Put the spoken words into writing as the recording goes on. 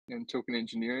in token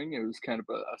engineering. It was kind of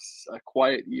a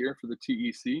quiet year for the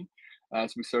TEC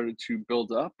as we started to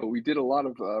build up, but we did a lot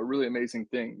of really amazing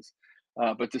things.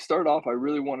 But to start off, I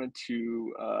really wanted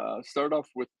to start off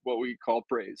with what we call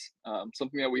praise,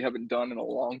 something that we haven't done in a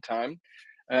long time.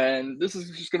 And this is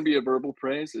just going to be a verbal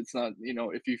praise. It's not,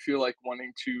 if you feel like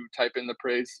wanting to type in the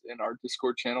praise in our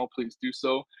Discord channel, please do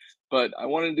so. But I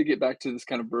wanted to get back to this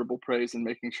kind of verbal praise and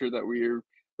making sure that we're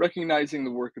recognizing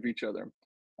the work of each other.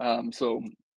 So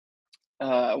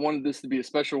I wanted this to be a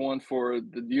special one for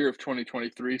the year of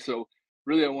 2023. So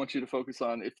really, I want you to focus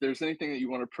on if there's anything that you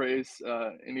want to praise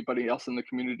anybody else in the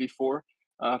community for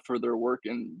their work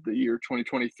in the year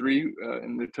 2023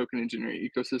 in the token engineering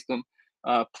ecosystem,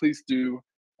 please do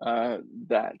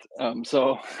that.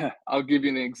 So I'll give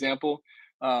you an example.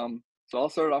 So I'll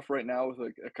start off right now with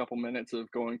a couple minutes of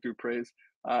going through praise.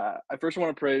 I first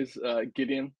want to praise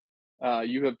Gideon.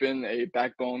 You have been a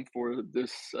backbone for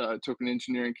this token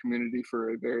engineering community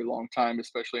for a very long time,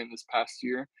 especially in this past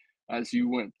year, as you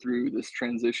went through this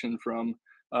transition from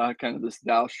kind of this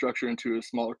DAO structure into a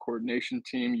smaller coordination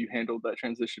team. You handled that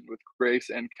transition with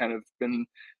grace and kind of been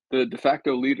the de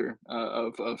facto leader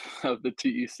of the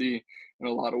TEC in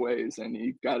a lot of ways. And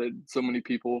you've guided so many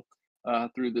people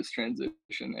through this transition,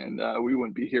 and we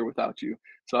wouldn't be here without you.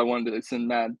 So I wanted to send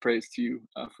mad praise to you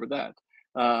for that.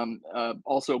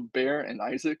 Also, Bear and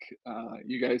Isaac,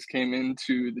 you guys came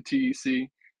into the TEC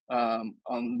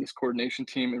on this coordination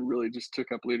team and really just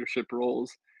took up leadership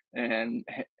roles and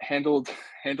handled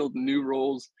new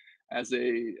roles as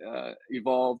they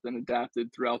evolved and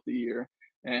adapted throughout the year,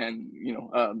 and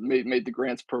made the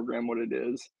grants program what it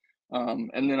is.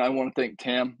 And then I want to thank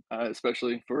Tam,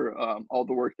 especially for all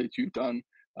the work that you've done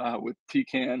with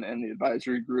TCAN and the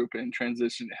advisory group and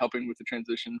helping with the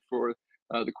transition for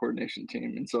the coordination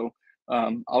team. And so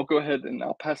I'll go ahead and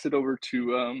I'll pass it over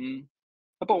to how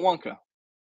about Wonka?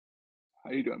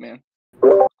 How you doing, man?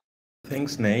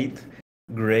 Thanks, Nate.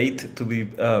 Great to be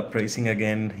praising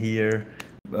again here,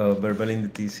 verbally in the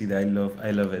TC.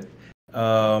 I love it.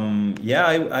 Yeah,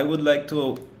 I would like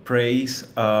to praise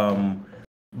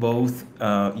both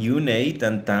you, Nate,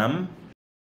 and Tam,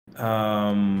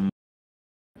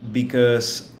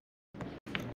 because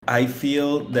I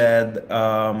feel that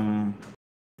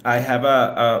I have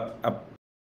a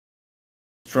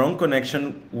strong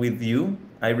connection with you.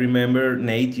 I remember,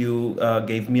 Nate, you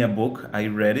gave me a book. I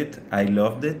read it. I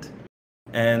loved it.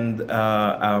 And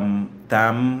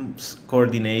Tam's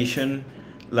coordination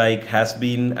has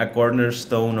been a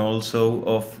cornerstone also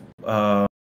of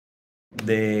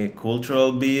the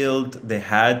cultural build, the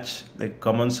hatch, the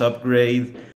commons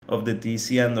upgrade of the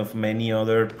TC and of many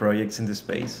other projects in the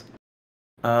space.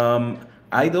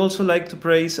 I'd also like to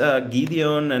praise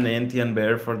Gideon and Enti and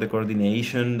Bear for the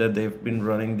coordination that they've been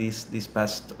running this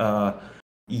past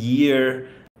year,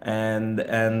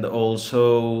 and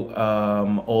also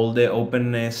all the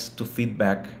openness to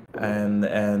feedback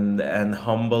and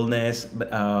humbleness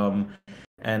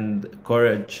and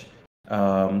courage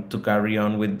to carry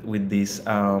on with this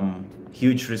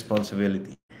huge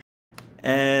responsibility.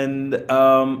 And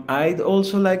I'd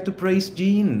also like to praise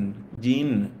Gene,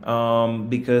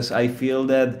 because I feel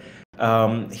that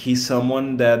he's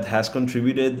someone that has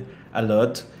contributed a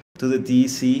lot to the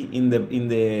TEC in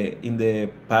the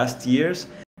past years,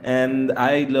 and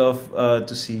I love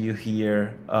to see you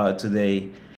here today.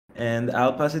 And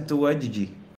I'll pass it to YGG.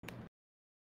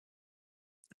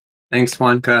 Thanks,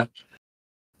 Wonka.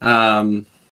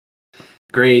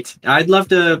 Great. I'd love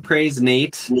to praise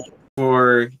Nate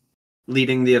for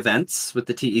leading the events with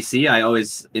the TEC. I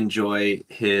always enjoy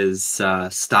his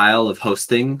style of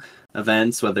hosting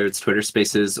events, whether it's Twitter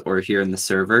Spaces or here in the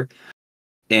server.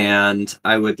 And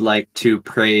I would like to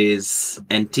praise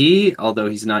Enti, although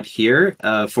he's not here,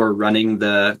 for running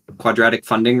the quadratic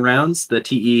funding rounds, the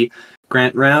TE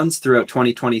grant rounds throughout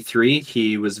 2023.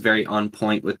 He was very on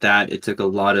point with that. It took a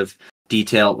lot of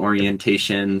detail,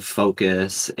 orientation,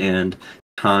 focus, and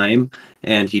time,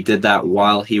 and he did that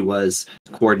while he was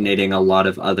coordinating a lot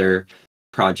of other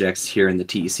projects here in the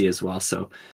TEC as well. So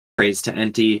praise to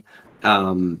Enti.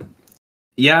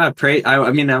 Yeah, I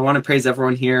want to praise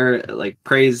everyone here,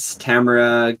 praise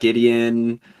Tamara,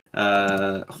 Gideon,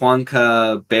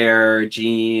 Juanca, Bear,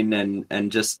 Gene,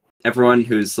 and just everyone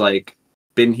who's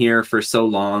been here for so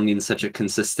long in such a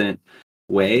consistent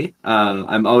way.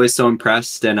 I'm always so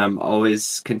impressed, and I'm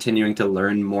always continuing to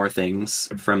learn more things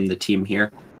from the team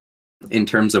here in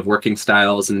terms of working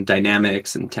styles and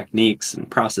dynamics and techniques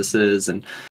and processes and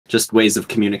just ways of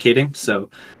communicating. So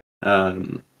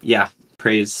yeah,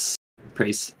 praise,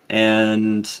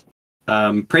 and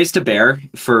praise to Bear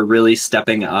for really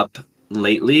stepping up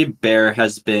lately. Bear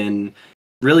has been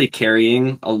really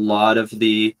carrying a lot of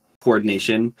the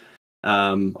coordination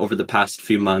over the past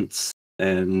few months.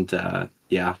 And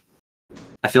yeah,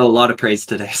 I feel a lot of praise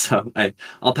today. So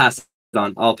I'll pass it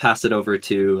on. I'll pass it over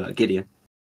to Gideon.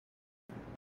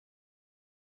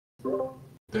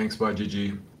 Thanks,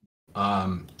 YGG.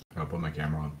 I'll put my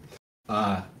camera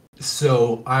on.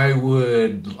 So I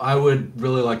would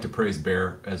really like to praise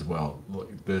Bear as well.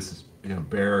 This is,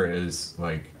 Bear is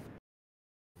like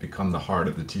become the heart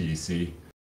of the TEC.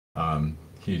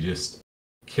 He just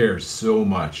cares so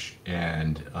much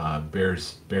and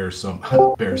bears so much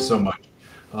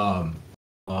of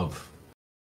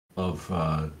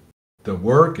the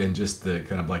work and just the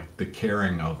kind of like the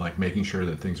caring of like making sure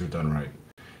that things are done right.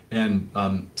 And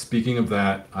speaking of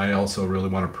that, I also really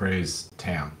want to praise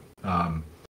Tam.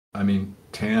 I mean,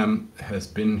 Tam has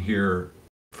been here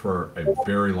for a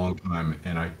very long time,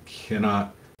 and I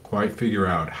cannot quite figure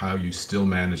out how you still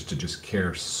manage to just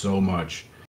care so much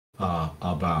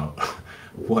about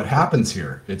what happens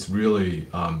here. It's really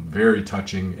very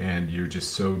touching, and you're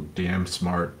just so damn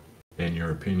smart, and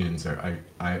your opinions are,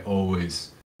 I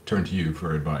always turn to you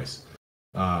for advice.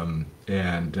 And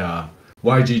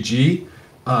YGG,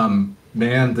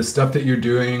 man, the stuff that you're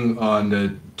doing on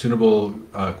the tunable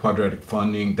quadratic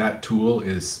funding, that tool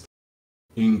is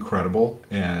incredible.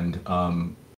 And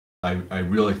I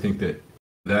really think that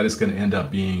is going to end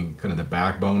up being kind of the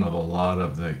backbone of a lot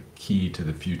of the key to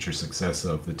the future success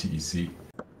of the TEC.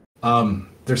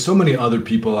 There's so many other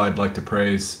people I'd like to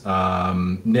praise.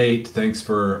 Nate, thanks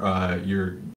for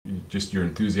your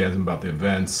enthusiasm about the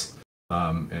events.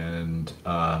 And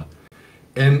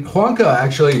Juanca,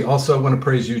 actually, also I want to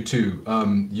praise you too.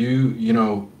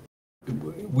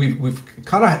 We've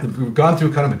gone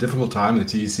through kind of a difficult time in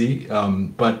the TEC,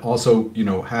 but also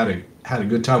had a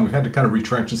good time. We've had to kind of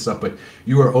retrench and stuff, but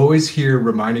you are always here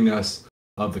reminding us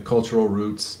of the cultural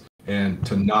roots and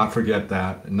to not forget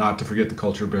that, not to forget the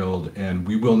culture build, and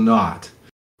we will not.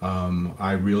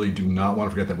 I really do not want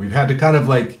to forget that. We've had to kind of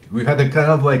like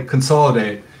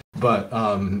consolidate, but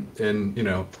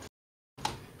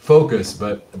focus,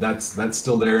 but that's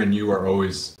still there, and you are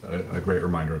always a great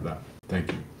reminder of that.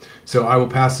 Thank you. So I will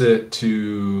pass it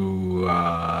to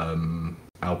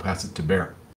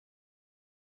Bear.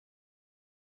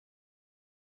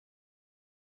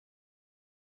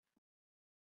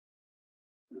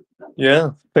 Yeah,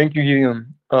 thank you,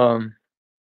 Gideon.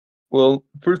 Well,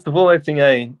 first of all, I think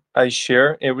I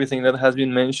share everything that has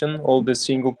been mentioned, all the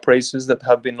single praises that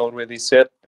have been already said.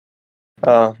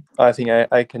 I think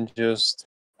I could just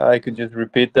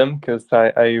repeat them because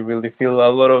I really feel a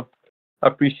lot of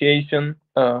appreciation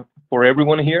for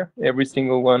everyone here. Every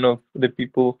single one of the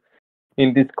people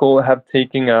in this call have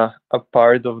taken a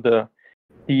part of the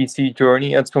TEC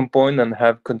journey at some point and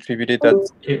have contributed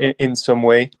that in some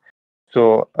way.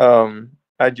 So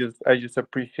I just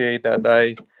appreciate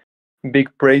that.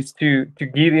 Big praise to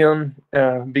Gideon,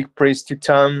 big praise to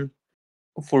Tam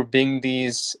for being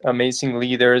these amazing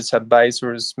leaders,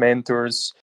 advisors,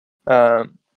 mentors,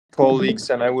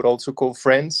 colleagues, and I would also call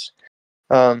friends.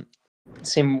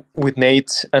 Same with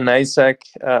Nate and Isaac,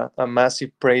 a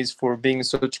massive praise for being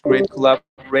such great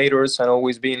collaborators and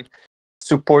always being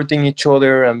supporting each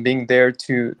other and being there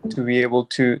to be able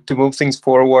to move things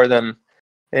forward and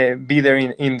be there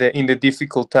in the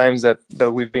difficult times that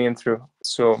we've been through.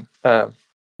 So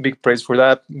big praise for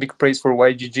that. Big praise for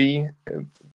YGG,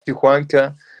 to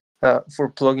Juanca, for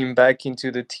plugging back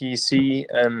into the TEC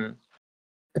and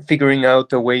figuring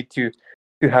out a way to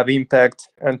have impact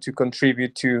and to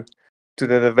contribute to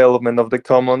the development of the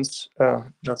commons.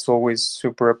 That's always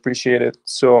super appreciated.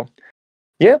 So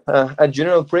yeah, a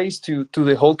general praise to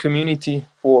the whole community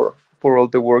for all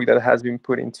the work that has been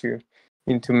put into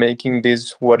making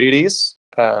this what it is,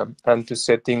 and to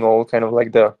setting all kind of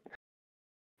like the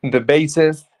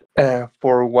basis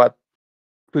for what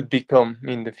could become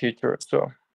in the future.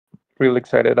 So really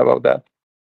excited about that.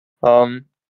 And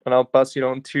I'll pass it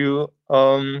on to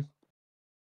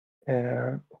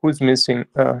who's missing?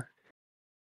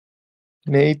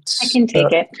 Nate. I can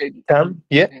take it. Tam,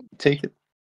 yeah, take it.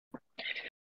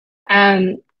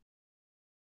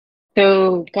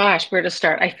 So gosh, where to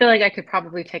start? I feel like I could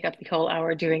probably take up the whole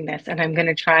hour doing this, and I'm going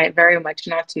to try very much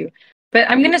not to.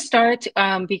 But I'm going to start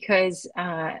because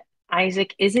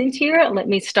Isaac isn't here. Let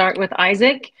me start with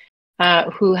Isaac,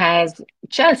 who has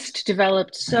just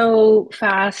developed so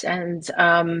fast and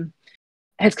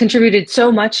has contributed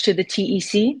so much to the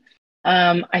TEC.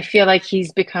 I feel like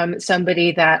he's become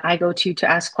somebody that I go to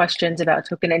ask questions about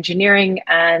token engineering,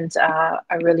 and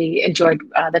I really enjoyed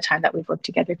the time that we've worked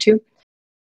together too.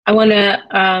 I want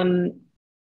to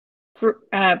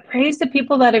praise the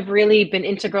people that have really been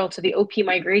integral to the OP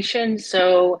migration.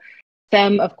 So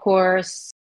them, of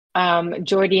course,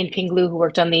 Jordy and Pinglu, who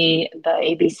worked on the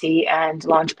ABC and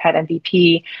Launchpad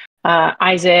MVP,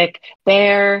 Isaac,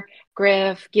 Bear,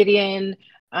 Griff, Gideon.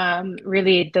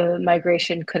 Really, the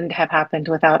migration couldn't have happened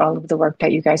without all of the work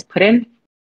that you guys put in.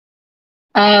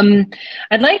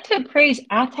 I'd like to praise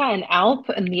Atta and Alp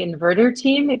and the inverter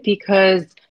team because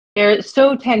they're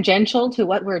so tangential to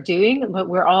what we're doing, but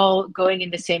we're all going in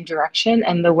the same direction.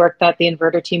 And the work that the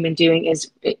inverter team is doing is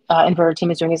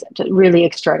really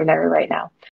extraordinary right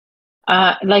now.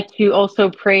 I'd like to also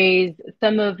praise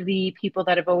some of the people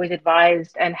that have always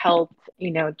advised and helped,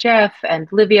 Jeff and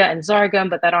Livia and Zargam,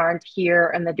 but that aren't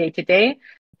here in the day-to-day. I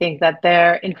think that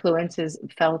their influence is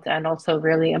felt and also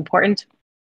really important.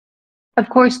 Of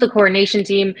course, the coordination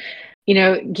team,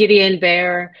 Gideon,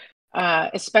 Bear,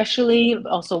 especially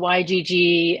also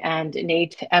YGG and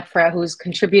Nate Efra, who's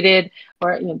contributed,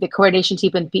 or the coordination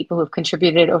team and people who've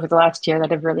contributed over the last year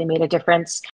that have really made a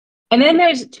difference. And then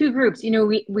there's two groups.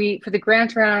 We for the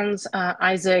grant rounds,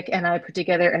 Isaac and I put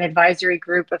together an advisory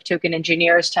group of token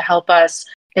engineers to help us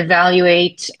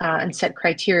evaluate and set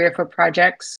criteria for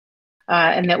projects.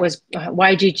 And that was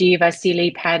YGG,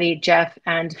 Vasily, Patty, Jeff,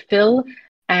 and Phil.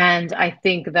 And I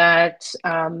think that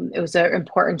it was an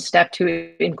important step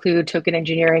to include token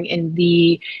engineering in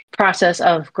the process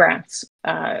of grants,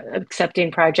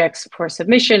 accepting projects for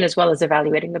submission, as well as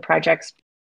evaluating the projects.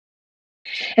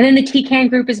 And then the TCAN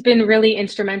group has been really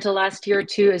instrumental last year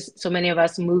too, as so many of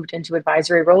us moved into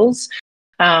advisory roles.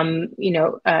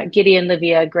 Gideon,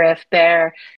 Livia, Griff,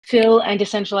 Bear, Phil, and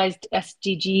Decentralized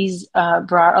SDGs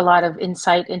brought a lot of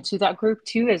insight into that group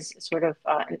too, as sort of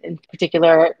in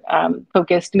particular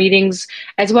focused meetings,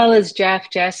 as well as Jeff,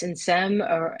 Jess, and Sem,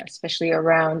 especially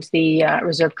around the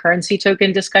reserve currency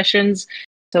token discussions.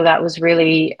 So that was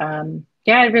really,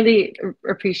 I really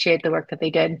appreciate the work that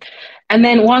they did. And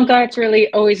then Wonka, it's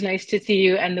really always nice to see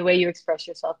you, and the way you express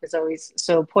yourself is always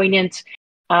so poignant.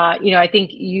 I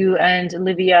think you and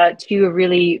Olivia too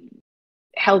really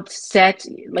helped set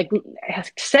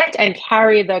and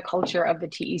carry the culture of the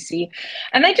TEC.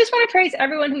 And I just want to praise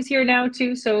everyone who's here now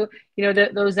too. So,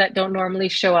 those that don't normally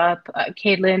show up,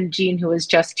 Caitlin, Jean, who is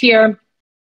just here.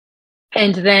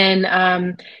 And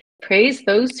then praise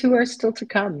those who are still to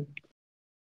come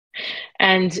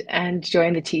and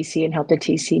join the TC and help the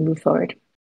TC move forward.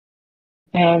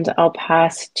 And I'll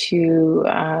pass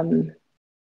to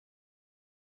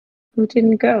who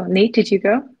didn't go? Nate, did you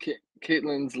go?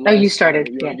 Caitlin's last. Oh, you started.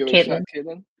 Yeah, Caitlin.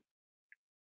 Caitlin?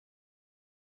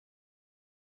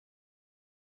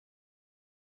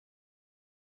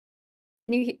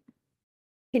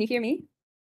 Can you hear me?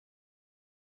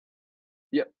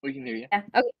 Yep, we can hear you. Yeah.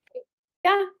 Okay.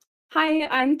 Yeah. Hi,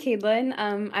 I'm Caitlin.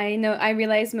 I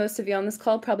realize most of you on this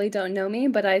call probably don't know me,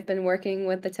 but I've been working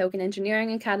with the Token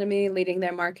Engineering Academy, leading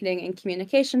their marketing and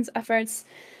communications efforts.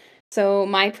 So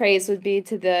my praise would be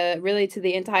to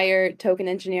the entire Token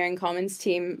Engineering Commons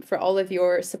team for all of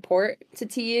your support to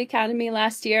TE Academy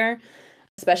last year,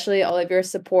 especially all of your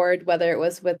support, whether it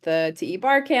was with the TE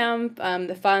Barcamp,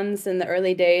 the funds in the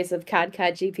early days of CAD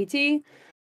GPT,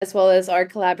 as well as our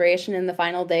collaboration in the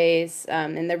final days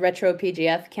in the Retro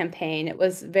PGF campaign. It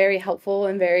was very helpful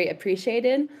and very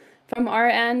appreciated from our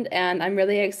end, and I'm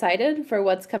really excited for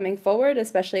what's coming forward,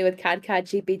 especially with CAD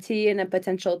GPT and a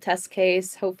potential test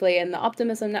case, hopefully in the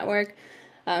Optimism Network.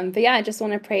 But yeah, I just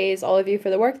want to praise all of you for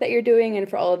the work that you're doing and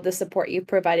for all of the support you've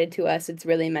provided to us. It's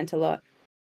really meant a lot.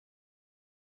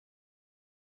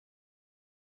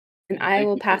 And I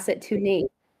will pass it to Nate.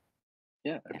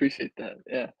 Yeah, I appreciate that.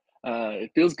 Yeah.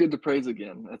 It feels good to praise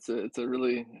again. It's a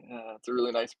really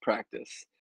nice practice.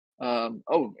 And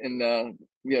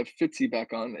we have Fitzy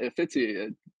back on.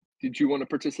 Fitzy, did you want to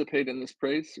participate in this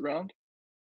praise round?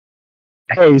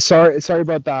 Hey, sorry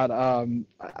about that.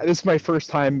 This is my first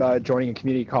time joining a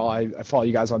community call. I follow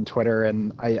you guys on Twitter,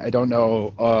 and I don't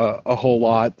know a whole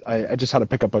lot. I just had to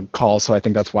pick up a call, so I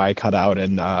think that's why I cut out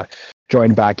and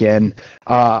joined back in.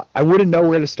 I wouldn't know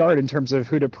where to start in terms of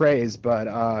who to praise,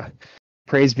 but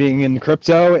praise being in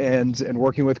crypto and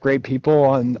working with great people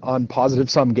on positive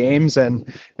sum games,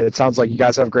 and it sounds like you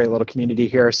guys have a great little community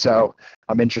here. So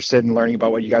I'm interested in learning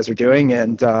about what you guys are doing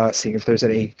and seeing if there's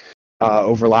any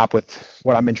overlap with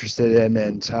what I'm interested in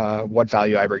and what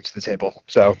value I bring to the table.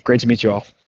 So great to meet you all.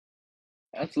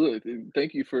 Absolutely.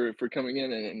 Thank you for coming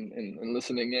in and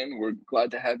listening in. We're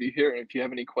glad to have you here. And if you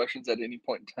have any questions at any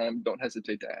point in time, don't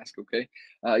hesitate to ask. Okay.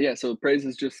 Yeah. So praise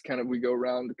is just kind of, we go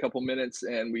around a couple minutes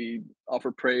and we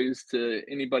offer praise to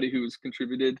anybody who's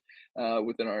contributed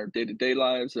within our day-to-day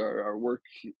lives, our work,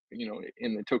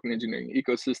 in the token engineering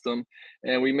ecosystem.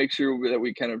 And we make sure that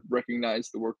we kind of recognize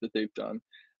the work that they've done.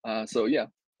 So yeah,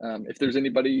 if there's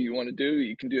anybody you want to do,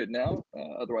 you can do it now.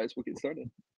 Otherwise, we'll get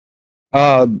started.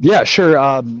 Yeah, sure.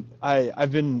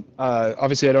 I've been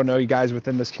obviously I don't know you guys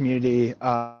within this community,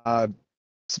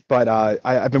 but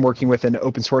I've been working with an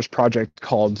open source project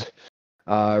called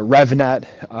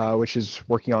RevNet, which is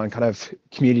working on kind of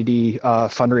community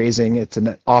fundraising. It's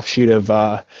an offshoot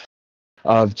of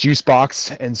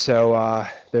Juicebox, and so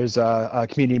there's a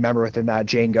community member within that,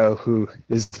 Django, who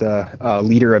is the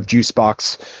leader of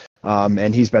Juicebox.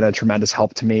 And he's been a tremendous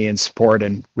help to me and support.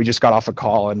 And we just got off a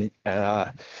call and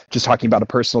just talking about a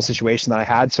personal situation that I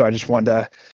had. So I just wanted to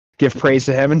give praise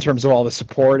to him in terms of all the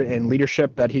support and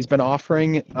leadership that he's been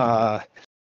offering.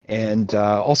 And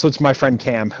also to my friend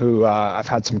Cam, who I've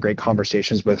had some great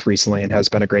conversations with recently and has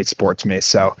been a great support to me.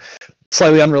 So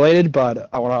slightly unrelated, but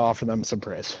I want to offer them some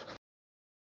praise.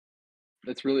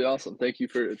 That's really awesome. Thank you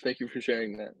for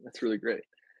sharing that. That's really great.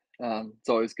 It's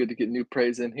always good to get new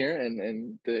praise in here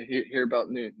and to hear about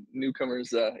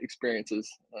newcomers' experiences.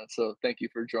 So thank you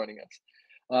for joining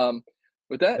us.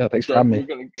 With that, yeah, thanks for having me.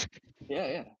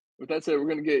 With that said, we're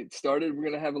going to get started. We're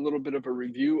going to have a little bit of a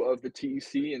review of the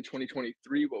TEC in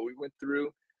 2023, what we went through,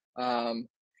 kind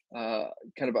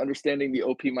of understanding the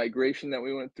OP migration that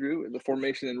we went through, the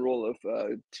formation and role of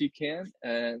TCAN,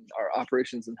 and our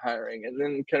operations and hiring. And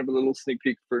then kind of a little sneak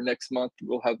peek for next month,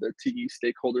 we'll have the TE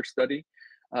stakeholder study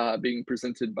being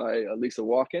presented by Lisa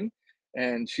Walken,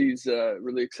 and she's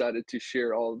really excited to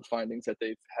share all of the findings that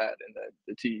they've had in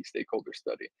the TE stakeholder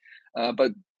study.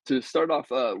 But to start off,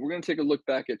 we're going to take a look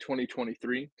back at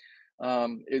 2023.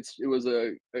 It was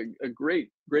a great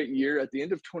year. At the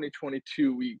end of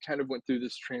 2022, we kind of went through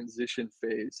this transition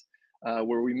phase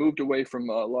where we moved away from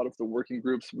a lot of the working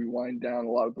groups. We wind down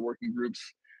a lot of the working groups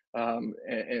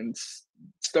and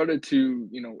started to,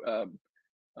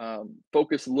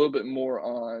 focus a little bit more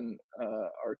on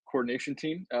our coordination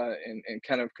team and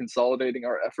kind of consolidating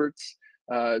our efforts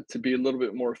to be a little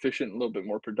bit more efficient, a little bit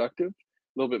more productive,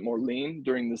 a little bit more lean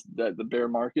during the bear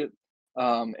market.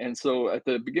 And so at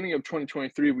the beginning of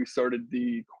 2023, we started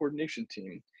the coordination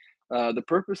team. The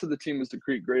purpose of the team is to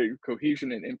create greater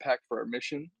cohesion and impact for our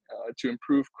mission, to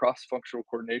improve cross-functional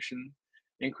coordination,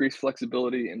 increase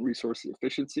flexibility and resource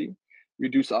efficiency,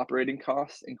 reduce operating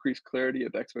costs, increase clarity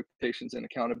of expectations and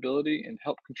accountability, and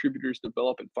help contributors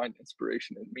develop and find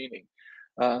inspiration and meaning.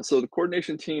 So the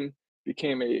coordination team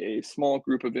became a small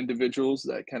group of individuals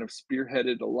that kind of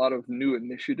spearheaded a lot of new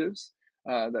initiatives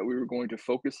that we were going to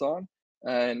focus on.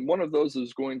 And one of those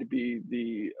is going to be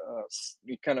the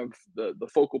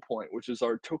focal point, which is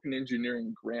our token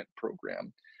engineering grant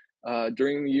program.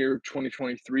 During the year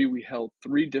 2023, we held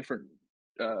three different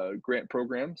grant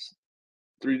programs,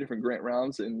 3 different grant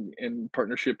rounds in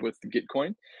partnership with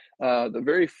Gitcoin. The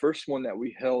very first one that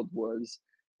we held was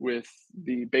with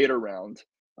the beta round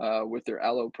with their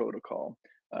Allo protocol.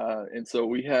 And so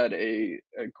we had a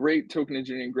great token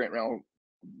engineering grant round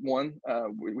one.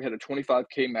 We had a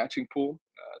 25K matching pool,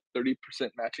 30%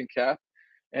 matching cap.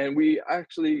 And we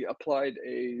actually applied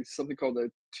something called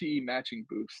a TE matching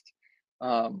boost.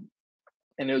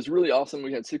 And it was really awesome.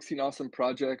 We had 16 awesome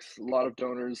projects, a lot of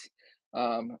donors,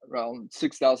 around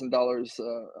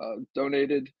 $6,000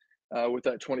 donated with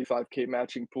that 25K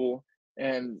matching pool.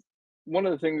 And one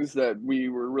of the things that we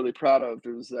were really proud of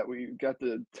is that we got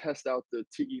to test out the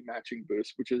TE matching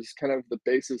boost, which is kind of the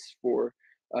basis for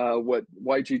what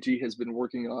YGG has been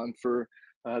working on for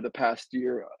the past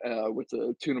year with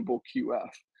the tunable QF.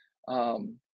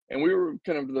 And we were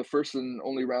kind of the first and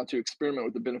only round to experiment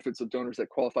with the benefits of donors that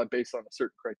qualify based on a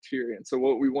certain criteria. And so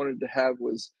what we wanted to have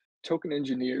was token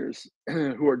engineers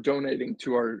who are donating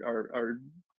to our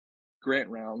grant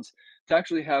rounds to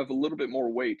actually have a little bit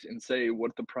more weight and say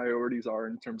what the priorities are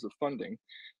in terms of funding.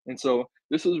 And so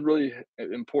this is really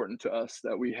important to us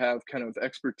that we have kind of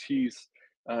expertise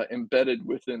embedded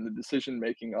within the decision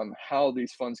making on how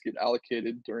these funds get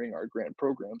allocated during our grant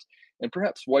programs. And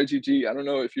perhaps YGG, I don't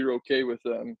know if you're okay with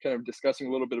kind of discussing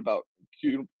a little bit about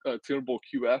tunable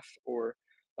QF or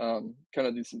kind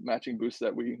of these matching boosts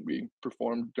that we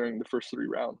performed during the first 3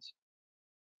 rounds.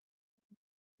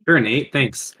 Sure, Nate,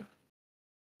 thanks.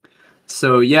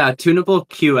 So yeah, Tunable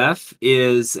QF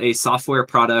is a software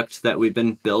product that we've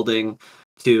been building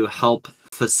to help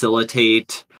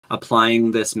facilitate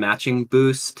applying this matching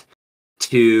boost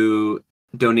to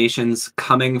donations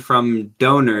coming from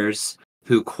donors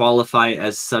who qualify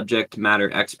as subject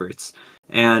matter experts.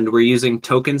 And we're using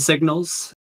token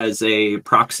signals as a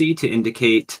proxy to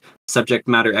indicate subject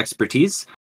matter expertise.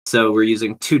 So we're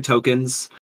using 2 tokens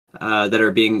that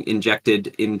are being injected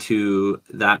into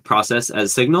that process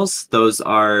as signals. Those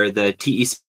are the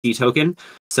TEC token.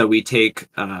 So we take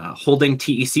holding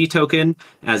TEC token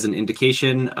as an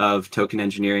indication of token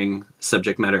engineering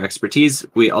subject matter expertise.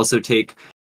 We also take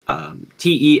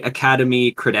TE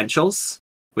Academy credentials,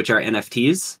 which are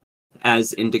NFTs,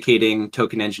 as indicating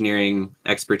token engineering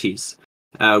expertise.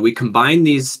 We combine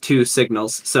these 2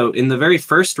 signals. So in the very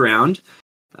first round,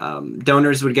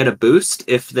 donors would get a boost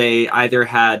if they either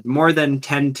had more than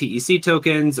 10 TEC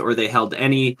tokens or they held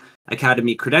any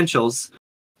Academy credentials.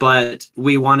 But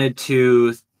we wanted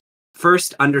to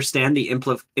first understand the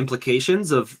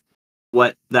implications of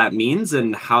what that means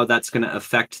and how that's going to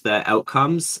affect the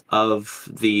outcomes of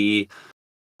the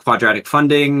quadratic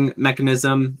funding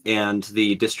mechanism and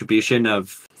the distribution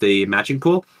of the matching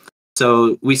pool.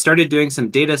 So we started doing some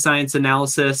data science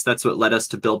analysis. That's what led us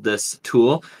to build this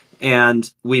tool.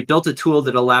 And we built a tool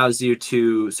that allows you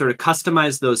to sort of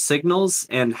customize those signals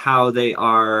and how they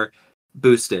are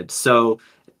boosted. So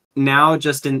now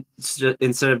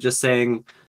instead of just saying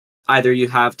either you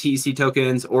have TEC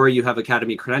tokens or you have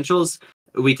Academy credentials,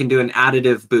 we can do an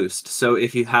additive boost. So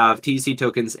if you have TEC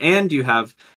tokens and you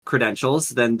have credentials,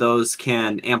 then those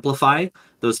can amplify.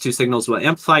 Those 2 signals will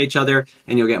amplify each other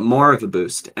and you'll get more of a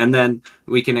boost. And then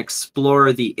we can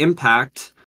explore the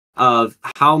impact of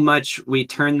how much we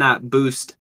turn that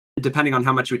boost, depending on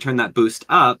how much we turn that boost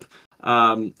up,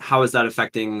 how is that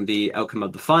affecting the outcome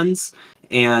of the funds?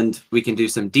 And we can do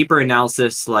some deeper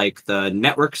analysis like the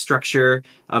network structure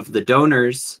of the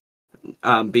donors,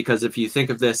 because if you think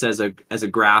of this as a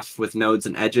graph with nodes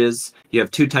and edges, you have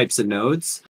 2 types of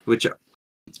nodes, which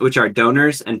are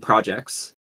donors and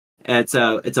projects. It's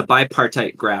a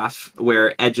bipartite graph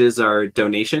where edges are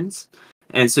donations.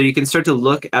 And so you can start to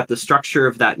look at the structure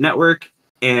of that network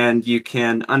and you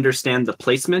can understand the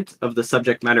placement of the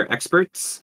subject matter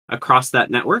experts across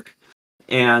that network.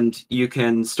 And you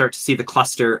can start to see the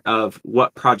cluster of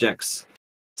what projects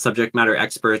subject matter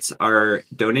experts are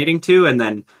donating to, and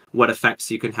then what effects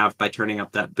you can have by turning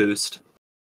up that boost.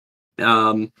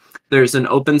 There's an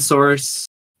open source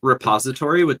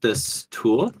repository with this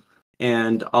tool,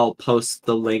 and I'll post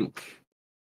the link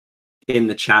in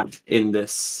the chat in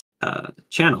this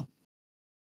channel.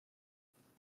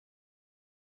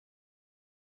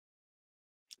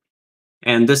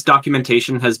 And this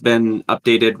documentation has been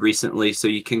updated recently, so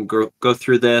you can go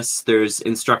through this. There's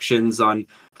instructions on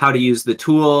how to use the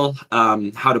tool,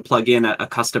 how to plug in a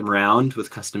custom round with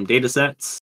custom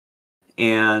datasets,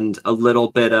 and a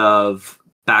little bit of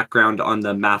background on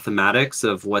the mathematics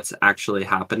of what's actually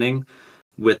happening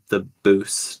with the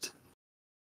boost.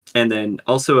 And then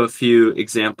also a few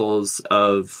examples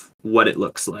of what it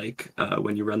looks like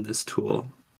when you run this tool.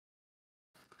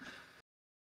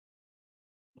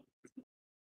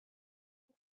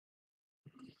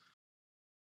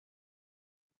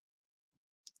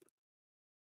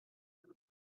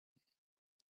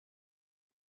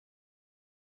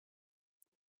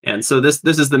 And so this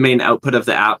is the main output of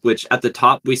the app, which at the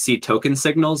top we see token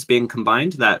signals being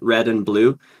combined. That red and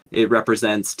blue, it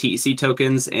represents TEC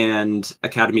tokens and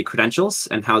Academy credentials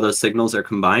and how those signals are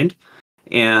combined.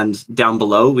 And down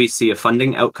below we see a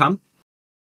funding outcome,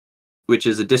 which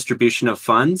is a distribution of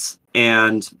funds.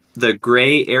 And the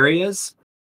gray areas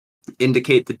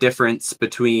indicate the difference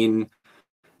between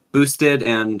boosted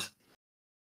and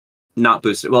not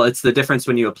boosted. Well, it's the difference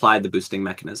when you apply the boosting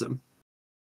mechanism.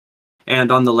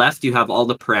 And on the left, you have all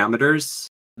the parameters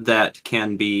that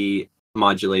can be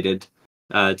modulated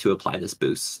to apply this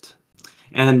boost.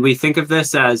 And we think of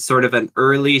this as sort of an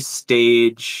early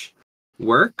stage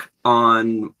work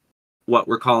on what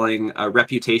we're calling a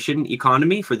reputation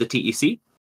economy for the TEC.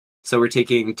 So we're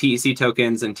taking TEC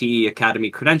tokens and TE Academy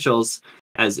credentials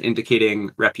as indicating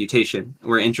reputation.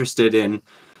 We're interested in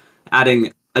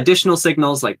adding additional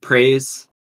signals like praise,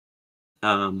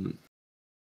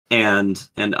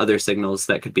 and other signals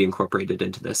that could be incorporated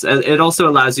into this. It also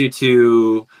allows you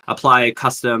to apply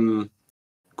custom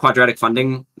quadratic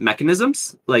funding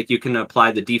mechanisms, like you can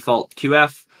apply the default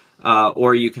QF,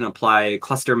 or you can apply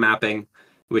cluster mapping,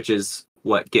 which is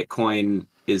what Gitcoin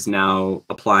is now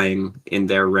applying in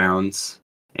their rounds.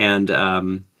 And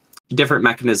different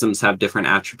mechanisms have different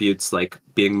attributes, like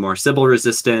being more Sybil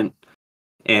resistant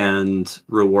and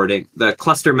rewarding. The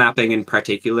cluster mapping in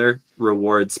particular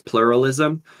rewards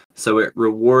pluralism. So it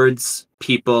rewards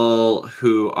people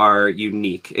who are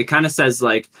unique. It kind of says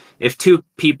like if two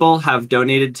people have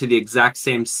donated to the exact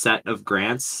same set of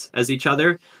grants as each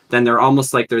other, then they're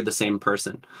almost like they're the same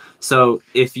person. So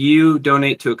if you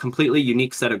donate to a completely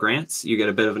unique set of grants, you get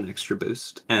a bit of an extra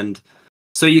boost. And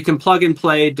so you can plug and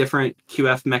play different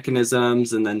QF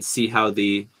mechanisms and then see how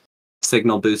the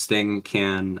signal boosting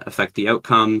can affect the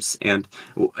outcomes. And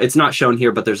it's not shown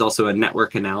here, but there's also a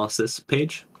network analysis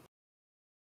page.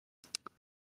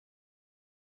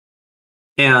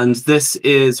 And this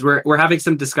is, we're having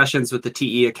some discussions with the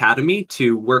TE Academy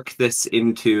to work this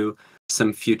into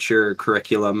some future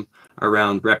curriculum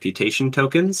around reputation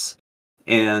tokens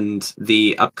and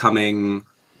the upcoming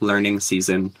learning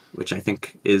season, which I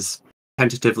think is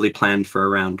tentatively planned for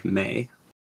around May.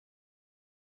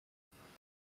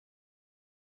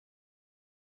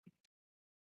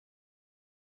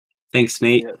 Thanks,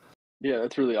 Nate. Yeah,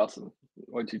 that's really awesome,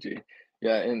 YGG.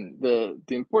 Yeah, and the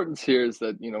importance here is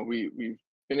that, you know, we've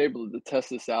been able to test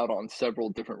this out on several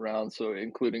different rounds, so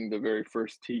including the very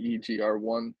first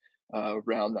TEGR1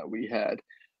 round that we had,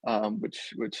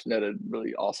 which netted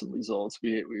really awesome results.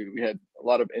 We had a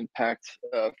lot of impact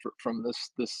from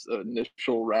this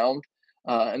initial round,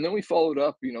 and then we followed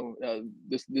up. You know,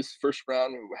 this first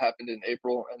round happened in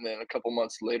April, and then a couple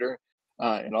months later,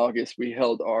 in August, we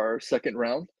held our second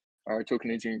round, our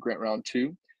Token Engineering Grant Round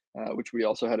 2, which we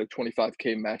also had a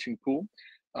 25K matching pool.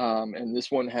 And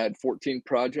this one had 14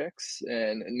 projects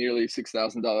and nearly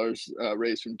 $6,000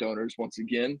 raised from donors. Once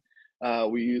again,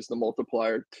 we used the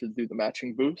multiplier to do the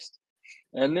matching boost.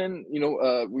 And then, you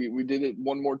know, we did it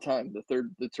one more time, the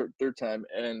third time,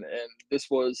 and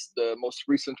this was the most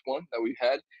recent one that we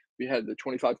had. We had the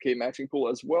 25K matching pool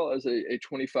as well as a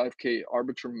 25K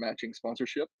Arbitrum matching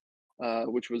sponsorship,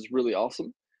 which was really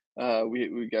awesome.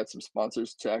 We got some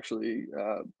sponsors to actually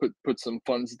put some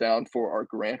funds down for our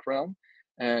grant round,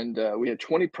 and we had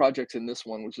 20 projects in this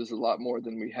one, which is a lot more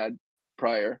than we had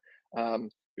prior.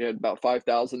 We had about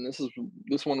 5,000.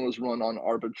 This one was run on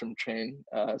Arbitrum chain,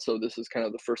 so this is kind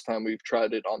of the first time we've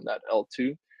tried it on that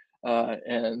L2,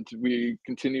 and we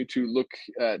continue to look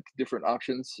at different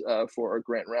options for our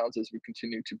grant rounds as we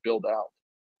continue to build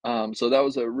out. So that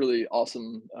was a really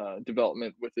awesome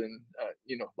development within,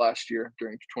 you know, last year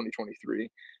during 2023.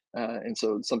 And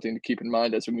so it's something to keep in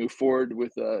mind as we move forward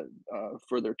with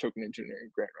further token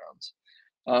engineering grant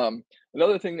rounds.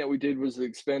 Another thing that we did was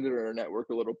expanded our network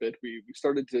a little bit. We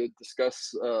started to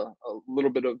discuss a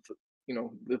little bit of, you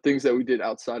know, the things that we did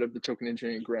outside of the token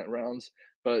engineering grant rounds,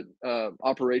 but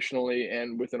operationally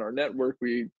and within our network,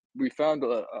 we found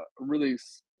a really, you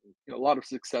know, a lot of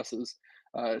successes.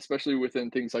 Especially within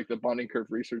things like the Bonding Curve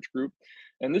Research Group.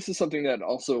 And this is something that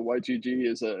also YGG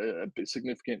is a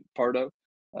significant part of.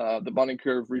 The Bonding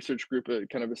Curve Research Group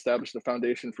kind of established the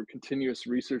foundation for continuous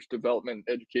research, development,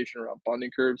 and education around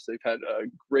bonding curves. They've had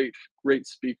great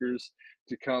speakers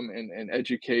to come and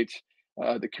educate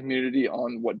the community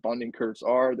on what bonding curves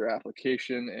are, their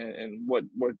application, and what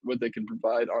they can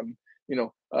provide on, you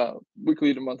know,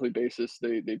 weekly to monthly basis.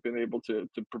 They've been able to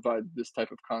provide this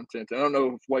type of content. I don't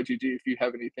know if YGG, if you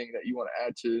have anything that you want to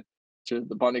add to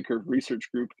the Bonding Curve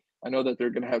Research Group. I know that they're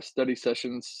going to have study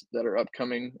sessions that are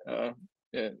upcoming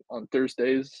on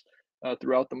Thursdays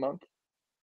throughout the month.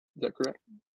 Is that correct?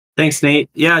 Thanks, Nate.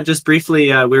 Yeah, just briefly,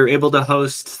 we were able to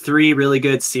host 3 really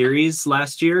good series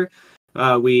last year.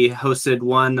 We hosted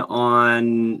one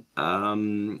on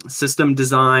system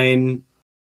design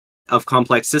of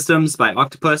complex systems by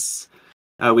Octopus.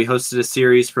 We hosted a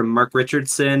series from Mark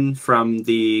Richardson from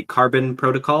the Carbon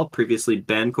Protocol, previously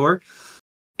Bancor,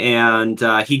 and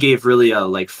he gave really a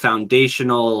like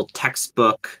foundational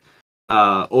textbook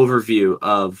overview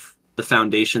of the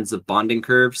foundations of bonding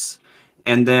curves.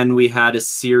 And then we had a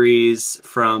series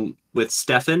with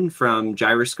Stefan from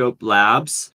Gyroscope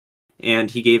Labs, and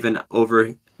he gave an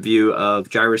overview of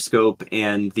gyroscope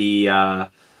and the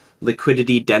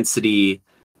liquidity density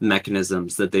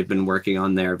mechanisms that they've been working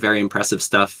on there. Very impressive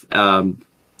stuff.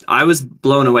 I was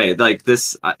blown away. Like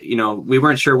this, you know, we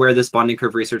weren't sure where this Bonding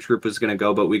Curve Research Group was going to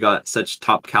go, but we got such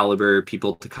top caliber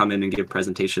people to come in and give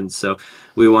presentations. So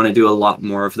we want to do a lot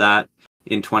more of that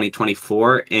in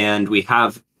 2024. And we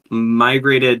have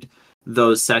migrated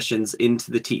those sessions into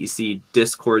the TEC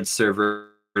Discord server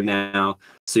now,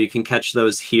 so you can catch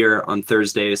those here on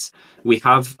Thursdays. We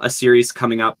have a series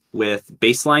coming up with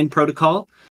Baseline Protocol,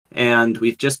 and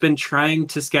we've just been trying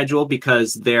to schedule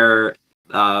because their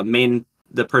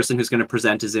the person who's going to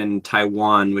present is in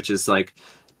Taiwan, which is like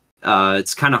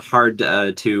it's kind of hard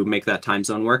to make that time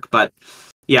zone work. But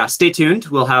yeah, stay tuned.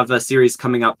 We'll have a series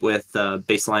coming up with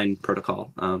Baseline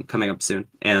Protocol coming up soon,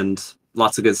 and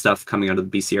lots of good stuff coming out of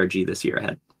the BCRG this year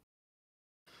ahead.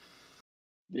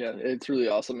 Yeah, it's really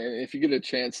awesome. And if you get a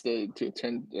chance to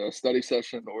attend a study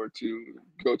session or to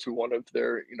go to one of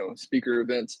their, speaker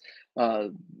events, uh,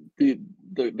 the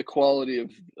the quality of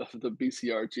the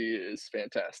BCRG is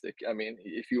fantastic. I mean,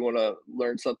 if you want to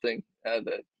learn something, that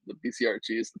the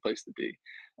BCRG is the place to be.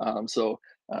 So,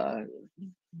 uh,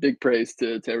 big praise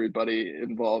to everybody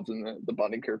involved in the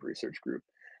bonding curve research group.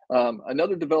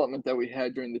 Another development that we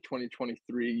had during the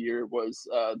 2023 year was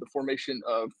the formation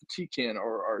of TCAN,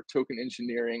 or our Token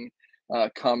Engineering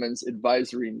Commons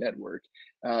Advisory Network.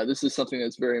 This is something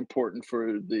that's very important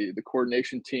for the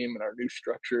coordination team and our new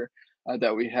structure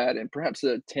that we had. And perhaps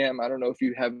Tam, I don't know if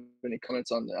you have any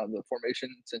comments on the formation,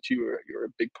 since you're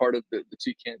a big part of the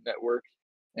TCAN network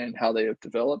and how they have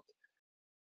developed.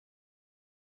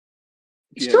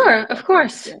 Sure, of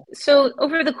course. Yeah. So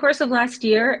over the course of last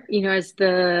year, as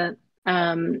the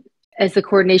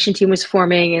coordination team was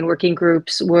forming and working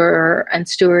groups and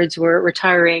stewards were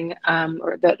retiring,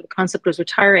 or the concept was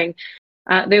retiring,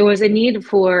 there was a need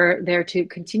for there to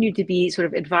continue to be sort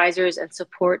of advisors and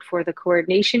support for the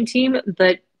coordination team,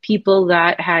 but people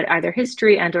that had either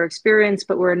history and or experience,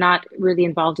 but were not really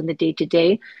involved in the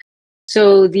day-to-day.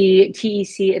 So the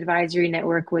TEC Advisory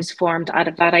Network was formed out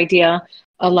of that idea.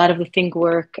 A lot of the think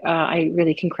work, I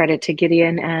really can credit to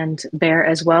Gideon and Bear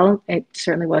as well. It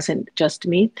certainly wasn't just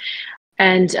me.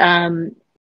 And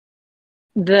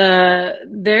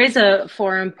there is a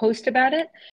forum post about it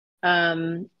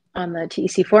on the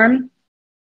TEC forum.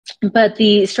 But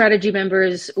the strategy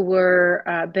members were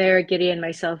Bear, Gideon,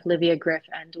 myself, Livia, Griff,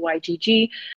 and YGG.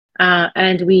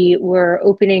 And we were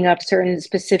opening up certain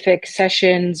specific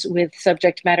sessions with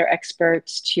subject matter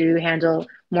experts to handle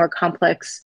more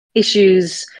complex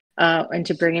issues and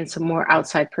to bring in some more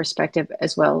outside perspective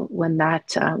as well when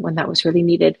that was really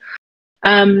needed.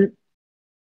 The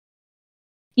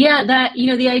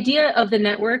idea of the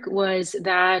network was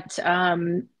that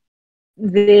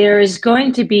there's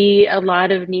going to be a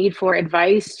lot of need for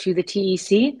advice to the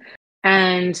TEC,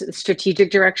 and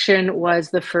strategic direction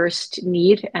was the first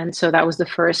need. And so that was the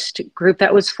first group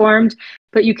that was formed.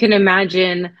 But you can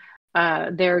imagine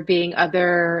there being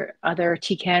other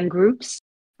TCAN groups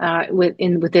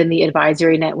within the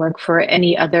advisory network for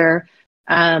any other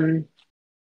any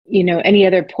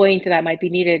other point that might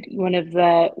be needed. One of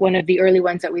the early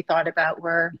ones that we thought about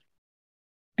were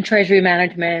treasury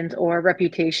management or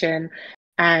reputation.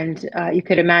 And you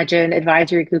could imagine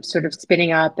advisory groups sort of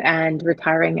spinning up and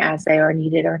retiring as they are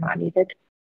needed or not needed.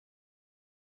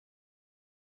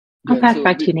 I'll pass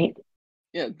back to you, Nate.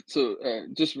 Yeah, so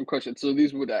just a question. So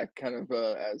these would act kind of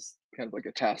as kind of like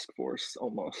a task force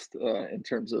almost, in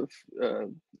terms of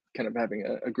kind of having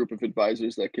a group of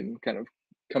advisors that can kind of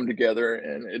come together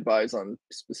and advise on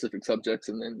specific subjects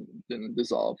and then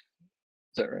dissolve.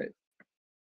 Is that right?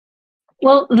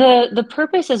 Well, the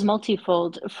purpose is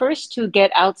multifold. First, to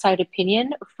get outside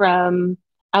opinion,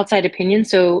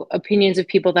 so opinions of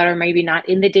people that are maybe not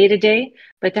in the day-to-day,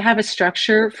 but to have a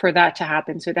structure for that to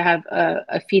happen. So to have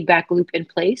a feedback loop in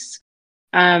place.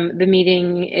 The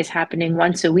meeting is happening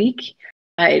once a week.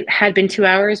 It had been 2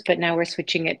 hours, but now we're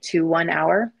switching it to 1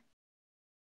 hour.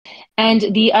 And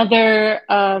the other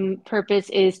purpose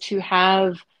is to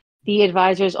have the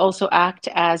advisors also act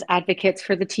as advocates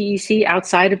for the TEC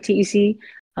outside of TEC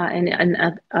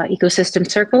and ecosystem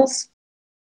circles.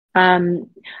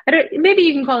 Maybe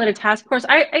you can call it a task force.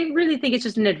 I really think it's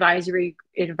just an advisory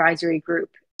group.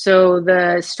 So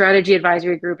the strategy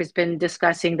advisory group has been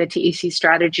discussing the TEC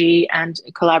strategy and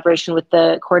collaboration with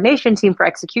the coordination team for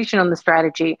execution on the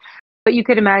strategy. But you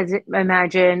could imagine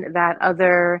that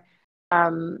other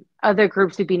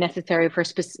groups would be necessary for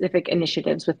specific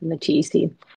initiatives within the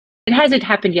TEC. It hasn't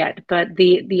happened yet, but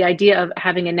the idea of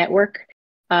having a network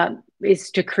is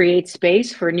to create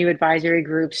space for new advisory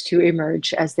groups to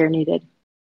emerge as they're needed.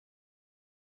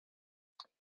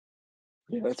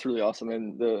 Yeah, that's really awesome,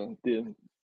 and the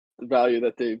value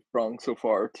that they've brought so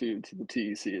far to the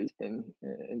TEC has been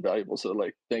invaluable. So,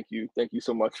 thank you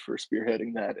so much for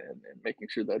spearheading that and making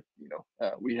sure that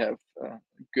we have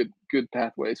good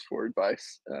pathways for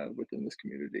advice within this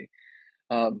community.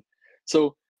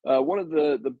 One of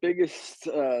the biggest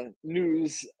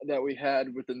news that we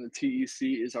had within the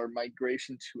TEC is our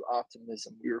migration to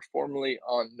Optimism. We were formerly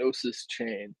on Gnosis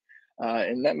Chain,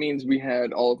 and that means we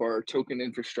had all of our token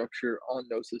infrastructure on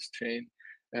Gnosis Chain,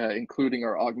 including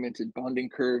our augmented bonding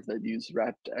curve that used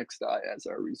wrapped XDAI as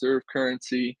our reserve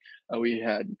currency. We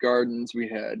had gardens, we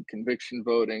had conviction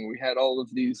voting, we had all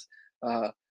of these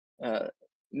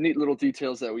neat little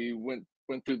details that we went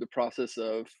through the process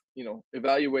of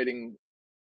evaluating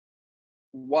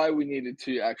why we needed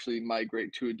to actually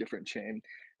migrate to a different chain.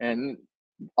 And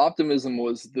Optimism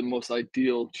was the most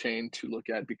ideal chain to look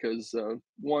at because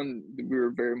one, we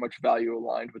were very much value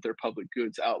aligned with their public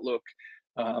goods outlook,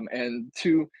 and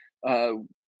two, uh,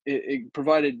 it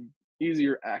provided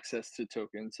easier access to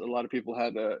tokens. A lot of people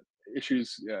had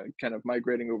issues kind of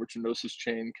migrating over to Gnosis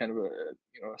chain, kind of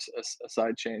a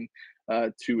side chain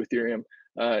to Ethereum,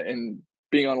 and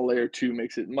being on a layer 2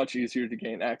 makes it much easier to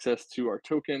gain access to our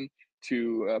token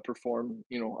to perform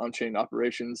on-chain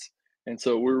operations. And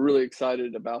so we're really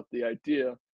excited about the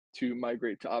idea to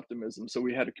migrate to Optimism. So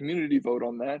we had a community vote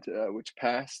on that, which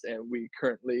passed, and we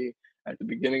currently, at the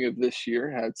beginning of this year,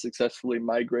 had successfully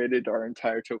migrated our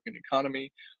entire token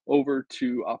economy over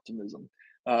to Optimism.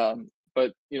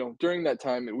 But during that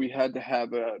time, we had to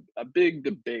have a big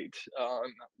debate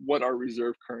on what our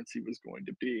reserve currency was going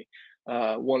to be.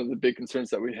 One of the big concerns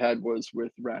that we had was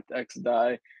with Wrapped X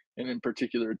DAI, and in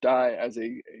particular DAI as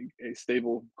a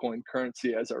stable coin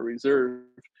currency as our reserve,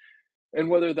 and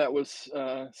whether that was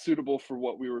suitable for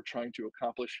what we were trying to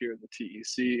accomplish here in the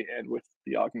TEC and with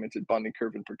the augmented bonding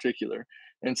curve in particular.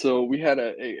 And so we had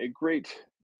a great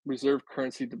reserve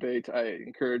currency debate. I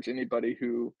encourage anybody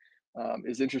who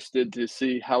is interested to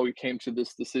see how we came to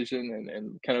this decision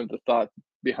and kind of the thought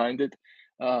behind it,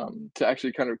 to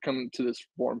actually kind of come to this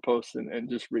forum post and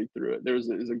just read through it. There's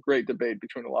a great debate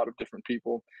between a lot of different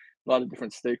people, a lot of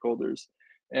different stakeholders.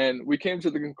 And we came to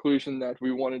the conclusion that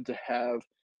we wanted to have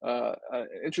an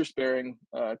interest-bearing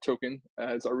token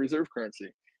as our reserve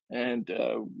currency. And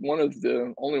one of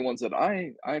the only ones that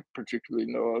I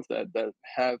particularly know of that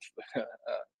have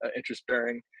an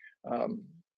interest-bearing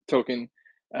token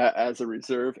as a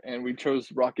reserve, and we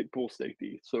chose Rocket Pool Stake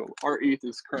ETH. So our ETH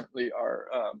is currently our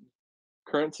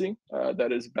currency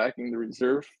that is backing the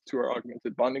reserve to our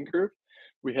augmented bonding curve.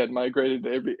 We had migrated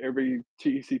every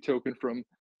TEC token from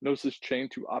Gnosis chain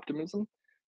to Optimism.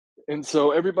 And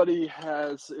so everybody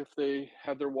has, if they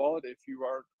have their wallet, if you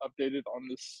are updated on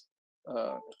this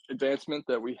advancement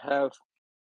that we have,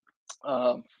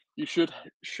 you should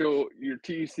show your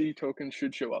TEC token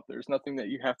should show up. There's nothing that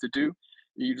you have to do.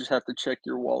 You just have to check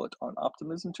your wallet on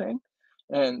Optimism chain,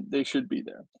 and they should be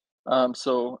there.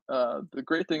 So the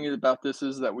great thing about this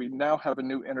is that we now have a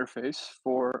new interface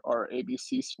for our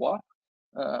ABC swap.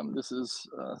 This is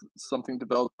something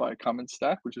developed by Common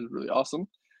Stack, which is really awesome.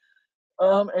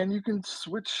 And you can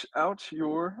switch out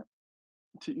your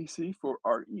TEC for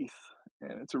our ETH,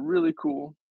 and it's a really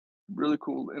cool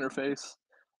interface.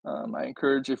 I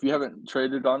encourage, if you haven't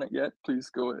traded on it yet, please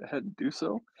go ahead and do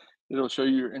so. It'll show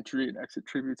you your entry and exit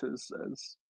tributes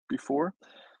as before.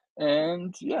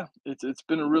 And yeah, it's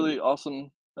been a really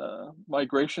awesome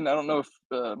migration. I don't know if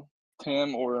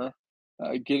Tam or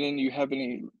Gideon, you have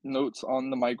any notes on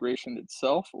the migration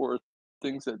itself or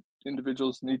things that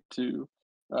individuals need to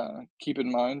keep in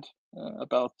mind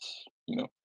about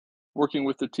working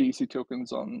with the TEC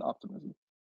tokens on Optimism.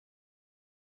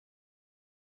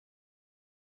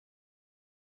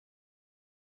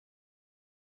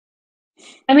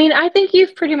 I mean, I think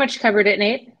you've pretty much covered it,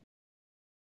 Nate.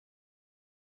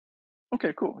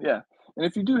 Okay, cool. Yeah. And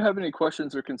if you do have any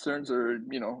questions or concerns or,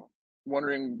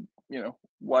 wondering,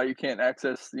 why you can't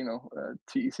access,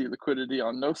 TEC liquidity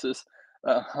on Gnosis,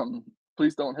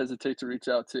 please don't hesitate to reach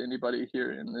out to anybody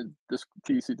here in the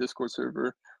TEC Discord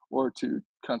server or to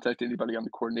contact anybody on the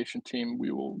coordination team.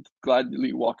 We will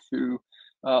gladly walk through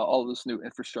all this new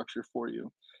infrastructure for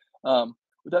you.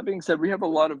 With that being said, we have a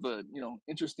lot of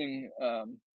interesting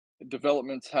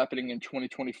developments happening in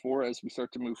 2024 as we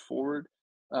start to move forward.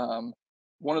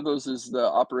 One of those is the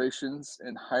operations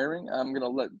and hiring. I'm going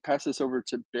to pass this over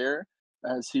to Bear,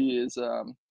 as he is,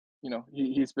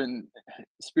 he's been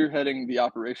spearheading the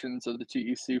operations of the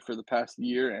TEC for the past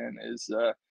year and is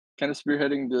kind of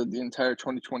spearheading the entire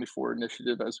 2024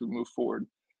 initiative as we move forward.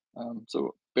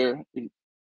 So Bear,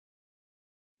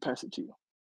 pass it to you.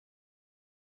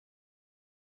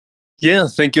 Yeah,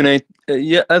 thank you, Nate.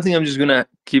 Yeah, I think I'm just gonna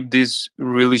keep this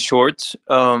really short.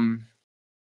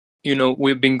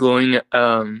 We've been going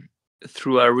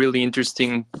through a really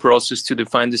interesting process to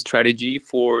define the strategy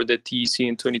for the TEC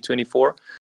in 2024.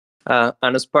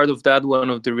 And as part of that, one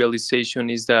of the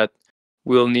realization is that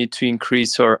we'll need to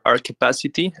increase our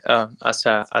capacity as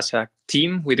a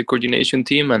team, with the coordination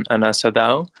team and as a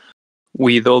DAO,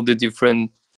 with all the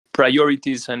different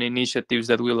priorities and initiatives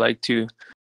that we like to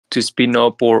spin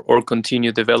up or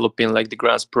continue developing, like the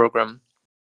grants program.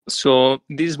 So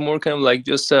this is more kind of like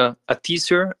just a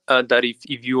teaser that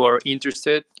if you are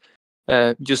interested,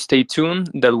 just stay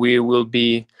tuned, that we will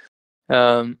be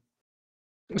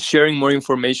sharing more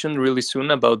information really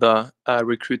soon about the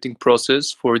recruiting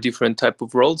process for different type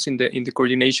of roles in the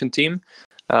coordination team.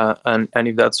 And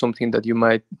if that's something that you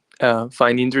might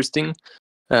find interesting,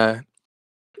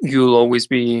 you'll always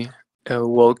be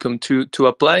welcome to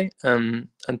apply and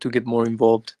to get more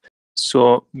involved.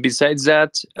 So besides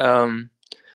that,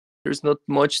 there's not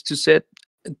much to say.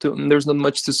 There's not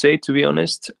much to say, to be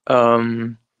honest.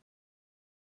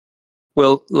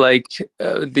 Well, like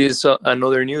this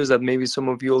another news that maybe some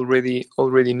of you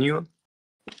already knew.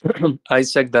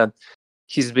 Isaac, that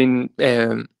he's been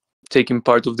taking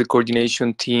part of the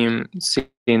coordination team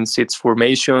since its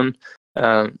formation.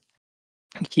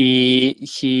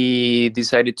 He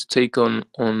decided to take on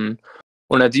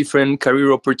a different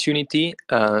career opportunity.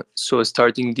 So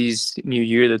starting this new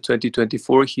year, the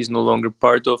 2024, he's no longer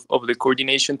part of the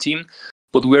coordination team,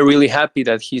 but we're really happy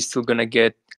that he's still gonna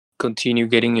continue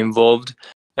getting involved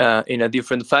in a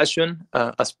different fashion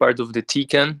as part of the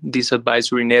TCAN, this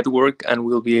advisory network, and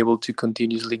we'll be able to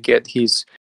continuously get his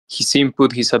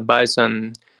input, his advice,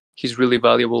 and his really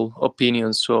valuable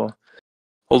opinions. So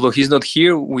although he's not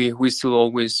here, we still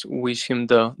always wish him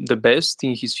the best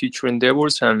in his future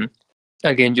endeavors, and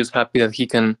again, just happy that he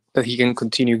can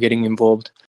continue getting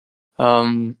involved.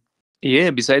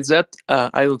 Besides that,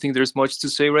 I don't think there's much to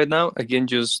say right now. Again,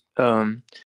 just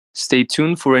stay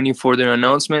tuned for any further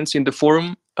announcements in the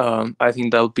forum. I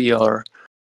think that'll be our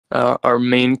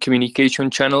main communication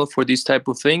channel for this type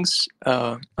of things.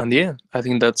 And yeah, I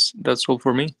think that's all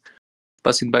for me.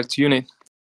 Pass it back to you, Nate.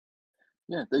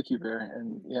 Yeah, thank you, Barry,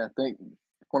 and yeah,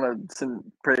 want to send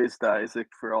praise to Isaac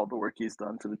for all the work he's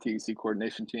done for the TEC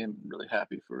coordination team. I'm really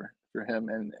happy for him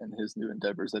and his new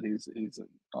endeavors that he's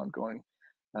ongoing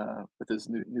with his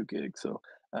new gig. So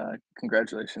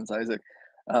congratulations, Isaac.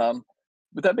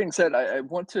 With that being said, I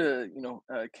want to,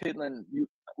 Caitlin,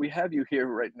 we have you here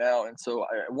right now, and so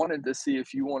I wanted to see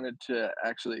if you wanted to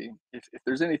actually, if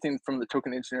there's anything from the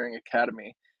Token Engineering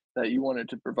Academy that you wanted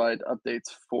to provide updates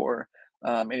for,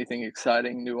 anything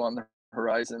exciting new on the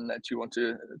horizon that you want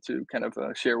to kind of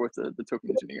share with the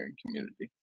token engineering community.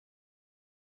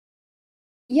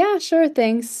 Yeah, sure.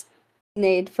 Thanks,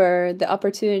 Nate, for the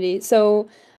opportunity. So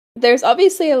there's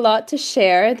obviously a lot to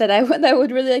share that I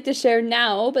would really like to share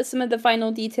now, but some of the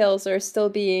final details are still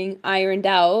being ironed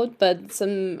out. But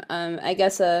some, I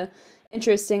guess, a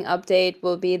interesting update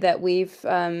will be that we're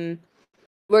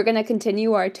going to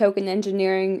continue our Token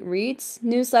Engineering Reads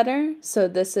newsletter. So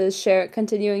this is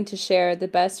continuing to share the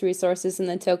best resources in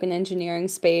the token engineering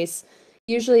space,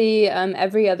 usually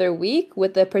every other week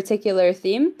with a particular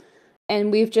theme.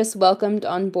 And we've just welcomed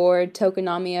on board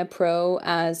Tokenomia Pro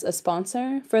as a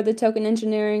sponsor for the Token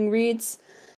Engineering Reads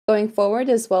going forward,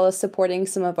 as well as supporting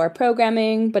some of our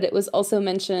programming. But it was also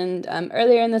mentioned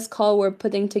earlier in this call, we're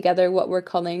putting together what we're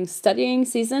calling studying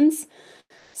seasons.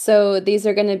 So these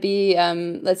are going to be,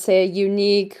 let's say,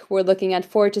 we're looking at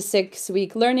 4 to 6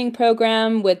 week learning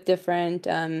program with different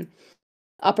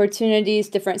opportunities,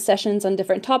 different sessions on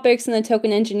different topics in the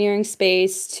token engineering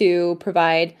space to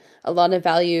provide a lot of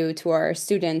value to our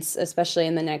students, especially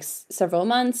in the next several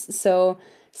months. So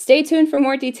stay tuned for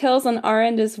more details on our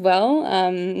end as well.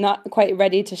 Not quite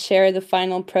ready to share the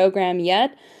final program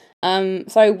yet.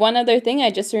 Sorry, one other thing I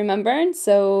just remembered.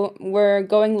 So we're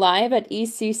going live at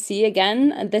ECC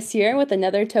again this year with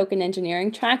another token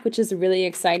engineering track, which is really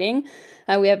exciting.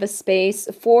 We have a space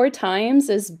 4 times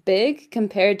as big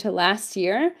compared to last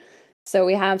year. So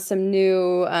we have some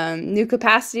new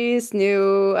capacities,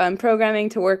 new programming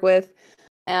to work with.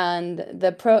 And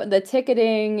the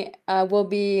ticketing will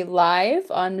be live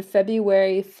on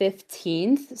February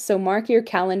 15th. So mark your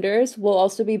calendars. We'll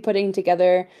also be putting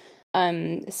together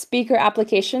speaker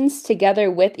applications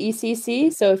together with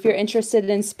ECC. So if you're interested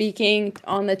in speaking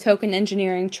on the token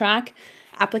engineering track,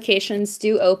 applications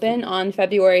do open on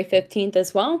February 15th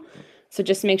as well. So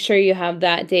just make sure you have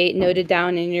that date noted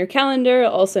down in your calendar.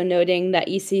 Also noting that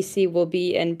ECC will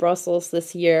be in Brussels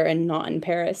this year and not in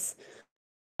Paris.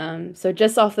 So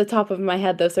just off the top of my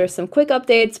head, those are some quick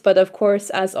updates. But of course,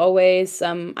 as always,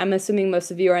 I'm assuming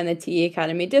most of you are in the TE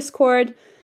Academy Discord.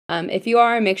 If you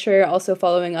are, make sure you're also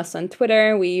following us on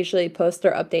Twitter. We usually post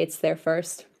our updates there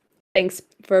first. Thanks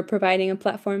for providing a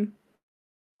platform.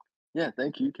 Yeah,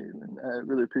 thank you, Caitlin. I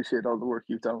really appreciate all the work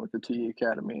you've done with the TE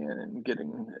Academy and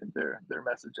getting their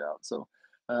message out. So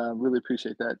really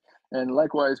appreciate that. And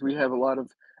likewise, we have a lot of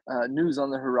news on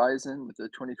the horizon with the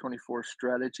 2024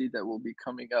 strategy that will be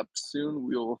coming up soon.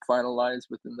 We will finalize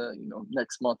within the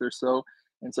next month or so.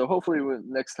 And so hopefully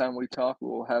next time we talk,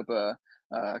 we'll have a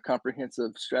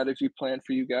comprehensive strategy plan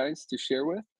for you guys to share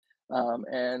with.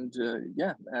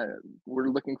 We're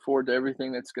looking forward to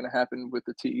everything that's going to happen with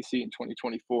the TEC in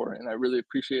 2024. And I really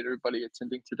appreciate everybody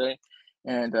attending today,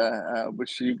 and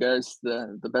wish you guys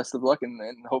the best of luck, and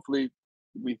hopefully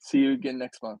we see you again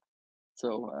next month.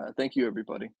 So thank you,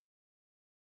 everybody.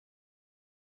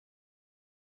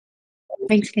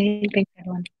 Thanks, Nate. Thanks,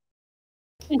 everyone.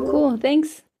 Okay, cool.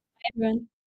 Thanks. Bye, everyone.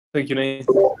 Thank you, Nate.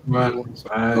 Bye.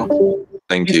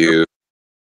 Thank you.